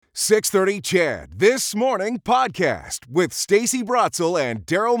6:30 CHED This Morning podcast with Stacey Brotzel and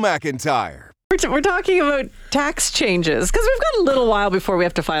Daryl McIntyre. We're talking about tax changes because we've got a little while before we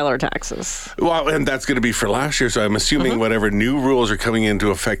have to file our taxes. Well, and that's going to be for last year, so I'm assuming whatever new rules are coming into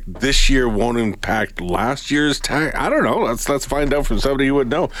effect this year won't impact last year's tax. I don't know. Let's find out from somebody who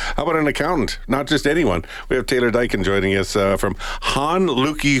would know. How about an accountant? Not just anyone. We have Taylor Dykin joining us from Han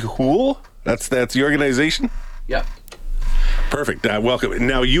Lukey Hool. That's the organization? Yep. Perfect. Welcome.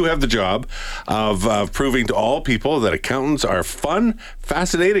 Now, you have the job of proving to all people that accountants are fun,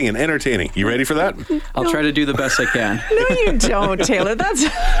 fascinating, and entertaining. You ready for that? I'll try to do the best I can. No, you don't, Taylor. That's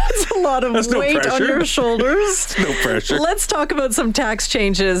a lot of weight on your shoulders. No pressure. Let's talk about some tax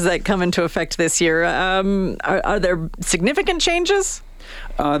changes that come into effect this year. Are there significant changes?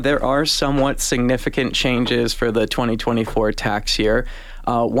 There are somewhat significant changes for the 2024 tax year.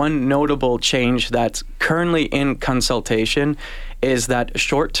 One notable change that's currently in consultation is that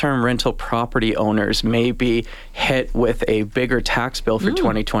short-term rental property owners may be hit with a bigger tax bill for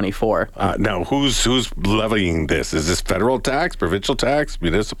 2024. Now, who's levying this? Is this federal tax, provincial tax,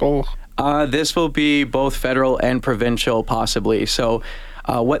 municipal? This will be both federal and provincial, possibly. So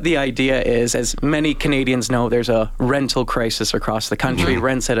what the idea is, as many Canadians know, there's a rental crisis across the country.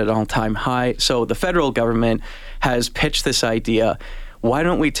 Rents at an all-time high. So the federal government has pitched this idea. Why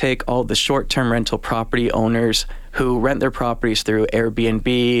don't we take all the short-term rental property owners who rent their properties through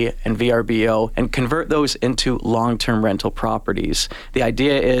Airbnb and VRBO and convert those into long-term rental properties? The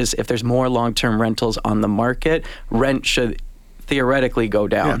idea is if there's more long-term rentals on the market, rent should theoretically go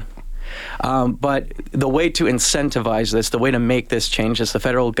down. Yeah. But the way to incentivize this, the way to make this change is the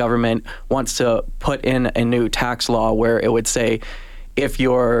federal government wants to put in a new tax law where it would say, if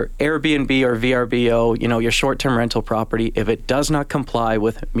your Airbnb or VRBO, your short-term rental property, if it does not comply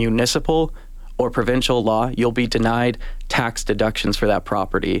with municipal or provincial law, you'll be denied tax deductions for that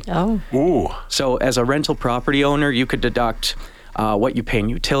property. Oh. Ooh. So as a rental property owner, you could deduct what you pay in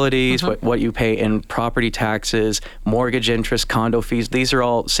utilities, what you pay in property taxes, mortgage interest, condo fees. These are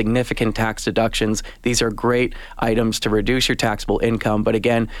all significant tax deductions. These are great items to reduce your taxable income. But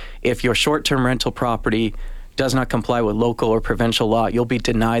again, if your short-term rental property does not comply with local or provincial law, you'll be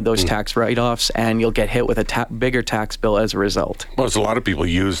denied those tax write-offs and you'll get hit with a bigger tax bill as a result. Well, a lot of people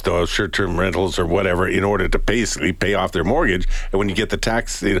use those short-term rentals or whatever in order to basically pay off their mortgage. And when you get the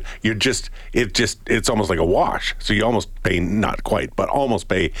tax, it's almost like a wash. So you almost pay, not quite, but almost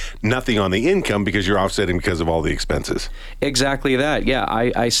pay nothing on the income because you're offsetting because of all the expenses. Exactly that. Yeah,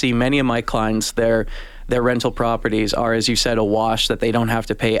 I see many of my clients, their rental properties are, as you said, a wash, that they don't have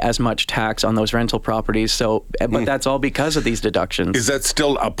to pay as much tax on those rental properties. So, but that's all because of these deductions. Is that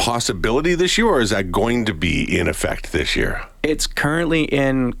still a possibility this year, or is that going to be in effect this year? It's currently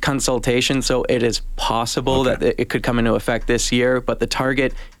in consultation, so it is possible that it could come into effect this year, but the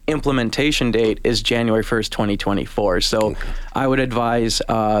target implementation date is January 1st, 2024. So I would advise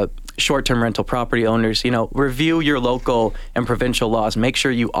short-term rental property owners, review your local and provincial laws. Make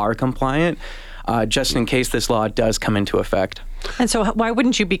sure you are compliant. Just in case this law does come into effect. And so why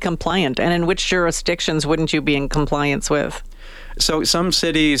wouldn't you be compliant? And in which jurisdictions wouldn't you be in compliance with? So some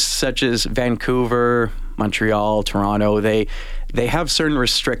cities such as Vancouver, Montreal, Toronto, they have certain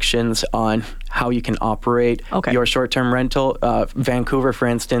restrictions on how you can operate your short-term rental. Vancouver, for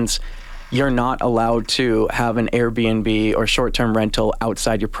instance, you're not allowed to have an Airbnb or short-term rental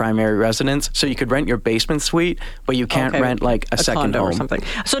outside your primary residence. So you could rent your basement suite, but you can't rent like a second condo home or something.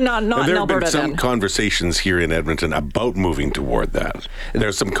 So not in Alberta. There have been some conversations here in Edmonton about moving toward that.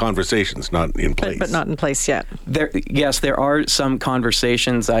 There's some conversations, not in place. But not in place yet. Yes, there are some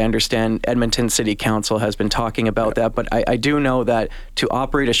conversations. I understand Edmonton City Council has been talking about that, but I do know that to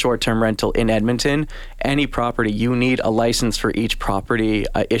operate a short-term rental in Edmonton, any property, you need a license for each property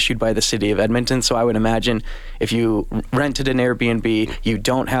issued by the City of Edmonton. So I would imagine if you rented an Airbnb, you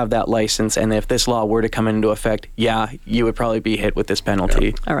don't have that license, and if this law were to come into effect, you would probably be hit with this penalty.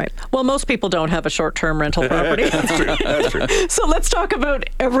 Yeah. All right. Well, most people don't have a short-term rental property. That's true. So let's talk about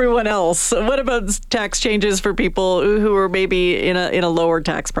everyone else. What about tax changes for people who are maybe in a lower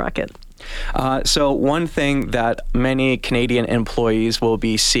tax bracket? So one thing that many Canadian employees will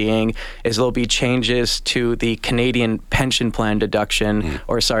be seeing is there'll be changes to the Canadian pension plan deduction,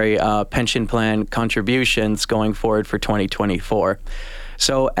 pension plan contributions going forward for 2024.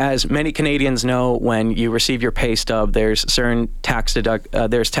 So as many Canadians know, when you receive your pay stub, there's certain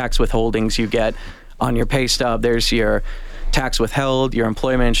there's tax withholdings you get on your pay stub. There's your tax withheld, your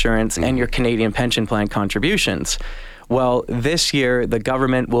employment insurance, and your Canadian pension plan contributions. Well, this year, the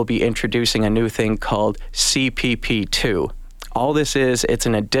government will be introducing a new thing called CPP2. All this is, it's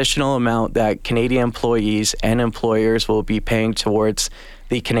an additional amount that Canadian employees and employers will be paying towards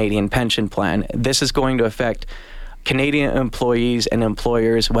the Canadian Pension Plan. This is going to affect Canadian employees and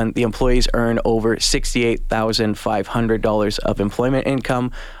employers when the employees earn over $68,500 of employment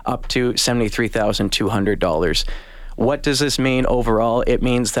income up to $73,200. What does this mean overall? It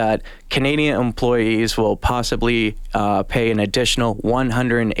means that Canadian employees will possibly pay an additional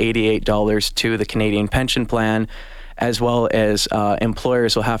 $188 to the Canadian Pension Plan, as well as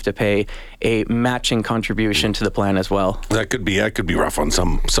employers will have to pay a matching contribution to the plan as well. That could be rough on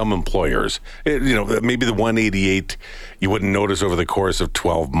some employers. Maybe the 188 you wouldn't notice over the course of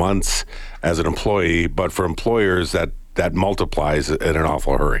 12 months as an employee, but for employers that multiplies in an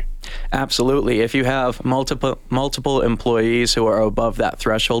awful hurry. Absolutely. If you have multiple employees who are above that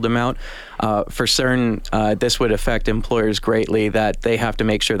threshold amount, for certain, this would affect employers greatly, that they have to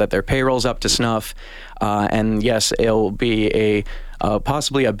make sure that their payroll's up to snuff. And yes, it'll be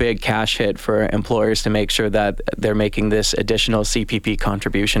possibly a big cash hit for employers to make sure that they're making this additional CPP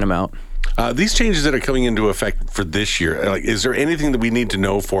contribution amount. These changes that are coming into effect for this year, is there anything that we need to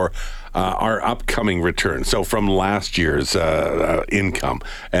know for our upcoming return? So from last year's income,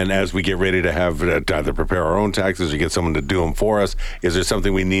 and as we get ready to have to either prepare our own taxes or get someone to do them for us, is there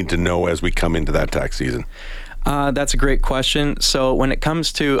something we need to know as we come into that tax season? That's a great question. So when it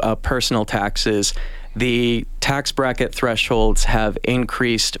comes to personal taxes, the tax bracket thresholds have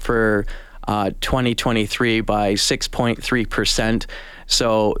increased for 2023 by 6.3%.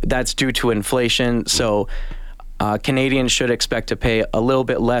 So that's due to inflation. So Canadians should expect to pay a little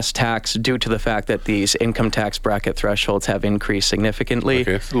bit less tax due to the fact that these income tax bracket thresholds have increased significantly.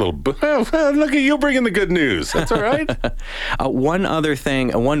 Okay, it's a little. Look at you bringing the good news. That's all right. One other thing,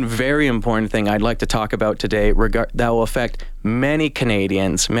 one very important thing I'd like to talk about today that will affect many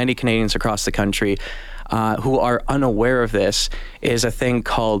Canadians across the country who are unaware of this, is a thing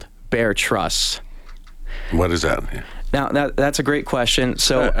called bare trusts. What is that? Now, that's a great question.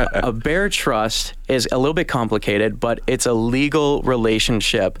 So a bare trust is a little bit complicated, but it's a legal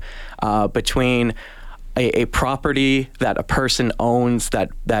relationship between a property that a person owns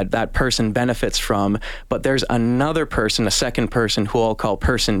that person benefits from, but there's another person, a second person, who I'll call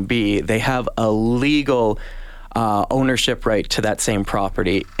person B. They have a legal ownership right to that same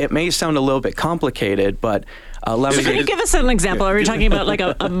property. It may sound a little bit complicated, but Can you give us an example? Are we talking about like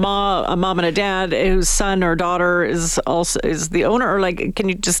a mom and a dad whose son or daughter is the owner, or can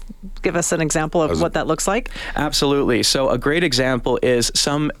you just give us an example of what that looks like? Absolutely. So a great example is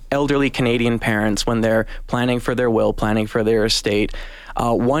some elderly Canadian parents, when they're planning for their will, planning for their estate,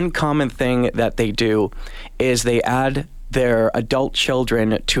 one common thing that they do is they add their adult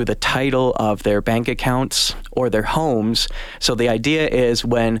children to the title of their bank accounts or their homes. So the idea is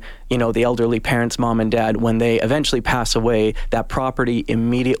when, the elderly parents, mom and dad, when they eventually pass away, that property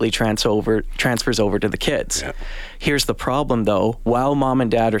immediately transfers over to the kids. Yeah. Here's the problem though, while mom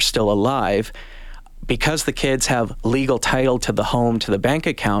and dad are still alive, because the kids have legal title to the home, to the bank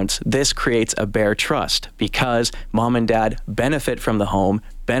accounts, this creates a bare trust because mom and dad benefit from the home,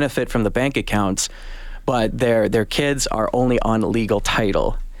 benefit from the bank accounts, but their kids are only on legal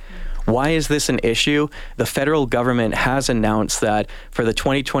title. Why is this an issue? The federal government has announced that for the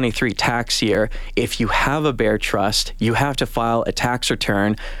 2023 tax year, if you have a bare trust, you have to file a tax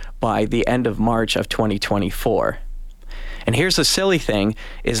return by the end of March of 2024. And here's the silly thing,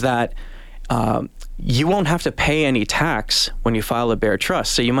 is that you won't have to pay any tax when you file a bare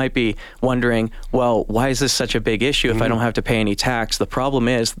trust. So you might be wondering, well, why is this such a big issue if I don't have to pay any tax? The problem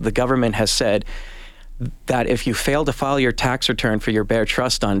is the government has said that if you fail to file your tax return for your bare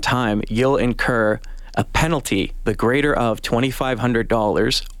trust on time, you'll incur a penalty, the greater of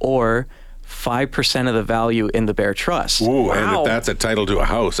 $2,500 or 5% of the value in the bare trust. Ooh, wow. And if that's a title to a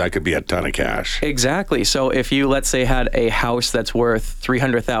house, that could be a ton of cash. Exactly. So if you, let's say, had a house that's worth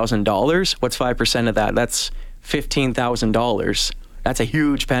 $300,000, what's 5% of that? That's $15,000. That's a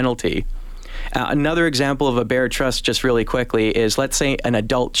huge penalty. Another example of a bare trust, just really quickly, is let's say an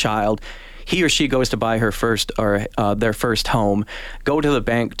adult child, he or she goes to buy their first home, go to the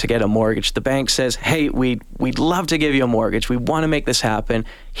bank to get a mortgage. The bank says, hey, we'd love to give you a mortgage. We want to make this happen.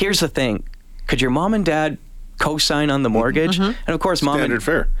 Here's the thing. Could your mom and dad co-sign on the mortgage? Mm-hmm. And of course, Standard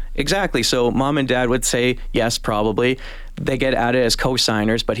fare. Exactly. So mom and dad would say, yes, probably. They get added as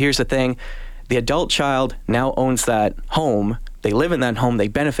co-signers. But here's the thing. The adult child now owns that home. They live in that home. They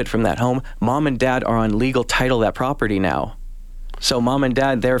benefit from that home. Mom and dad are on legal title of that property now. So mom and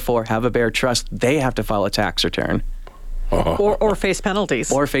dad, therefore, have a bare trust. They have to file a tax return. Or face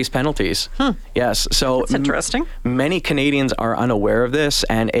penalties. Or face penalties. Yes. So that's interesting. Many Canadians are unaware of this,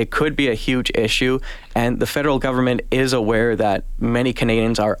 and it could be a huge issue. And the federal government is aware that many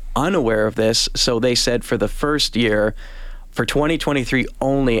Canadians are unaware of this. So they said for the first year, for 2023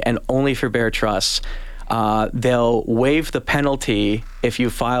 only, and only for Bear Trusts, they'll waive the penalty if you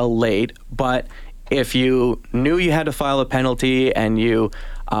file late, but if you knew you had to file a penalty and you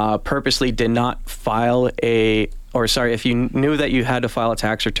purposely did not file if you knew that you had to file a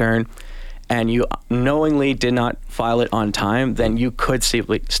tax return and you knowingly did not file it on time, then you could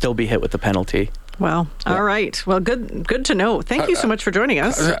still be hit with the penalty. Wow. Yeah. All right. Well, good to know. Thank you so much for joining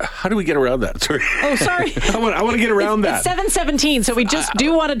us. How do we get around that? Sorry. Oh, sorry. I want to get around that. It's 7:17, so we just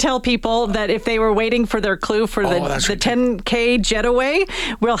do want to tell people that if they were waiting for their clue for the 10K Jetaway,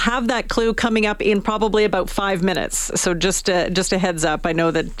 we'll have that clue coming up in probably about 5 minutes. So just a heads up. I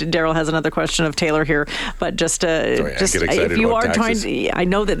know that Daryl has another question of Taylor here, but just if you are trying, I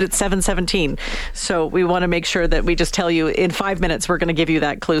know that it's 7:17, so we want to make sure that we just tell you in 5 minutes we're going to give you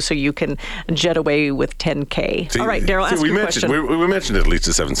that clue so you can jet away with 10K. All right, Daryl, ask your question. We mentioned at least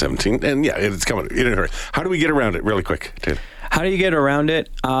a 7:17, and yeah, it's coming in a hurry. How do we get around it really quick, Taylor? How do you get around it?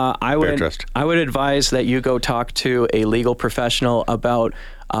 I would advise that you go talk to a legal professional about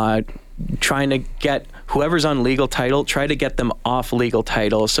trying to get whoever's on legal title, try to get them off legal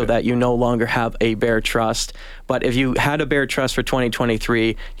title so that you no longer have a Bear Trust. But if you had a Bear Trust for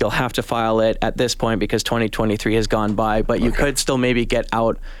 2023, you'll have to file it at this point because 2023 has gone by. But you could still maybe get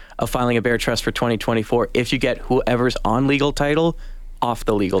out of filing a Bear Trust for 2024 if you get whoever's on legal title off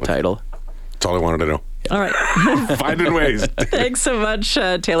the legal title. That's all I wanted to know. All right. Finding ways. Thanks so much,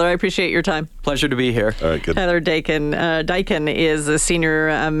 Taylor. I appreciate your time. Pleasure to be here. All right, good. Tyler Dakin is a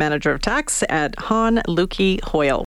senior manager of tax at Hahn Lukey Hoyle.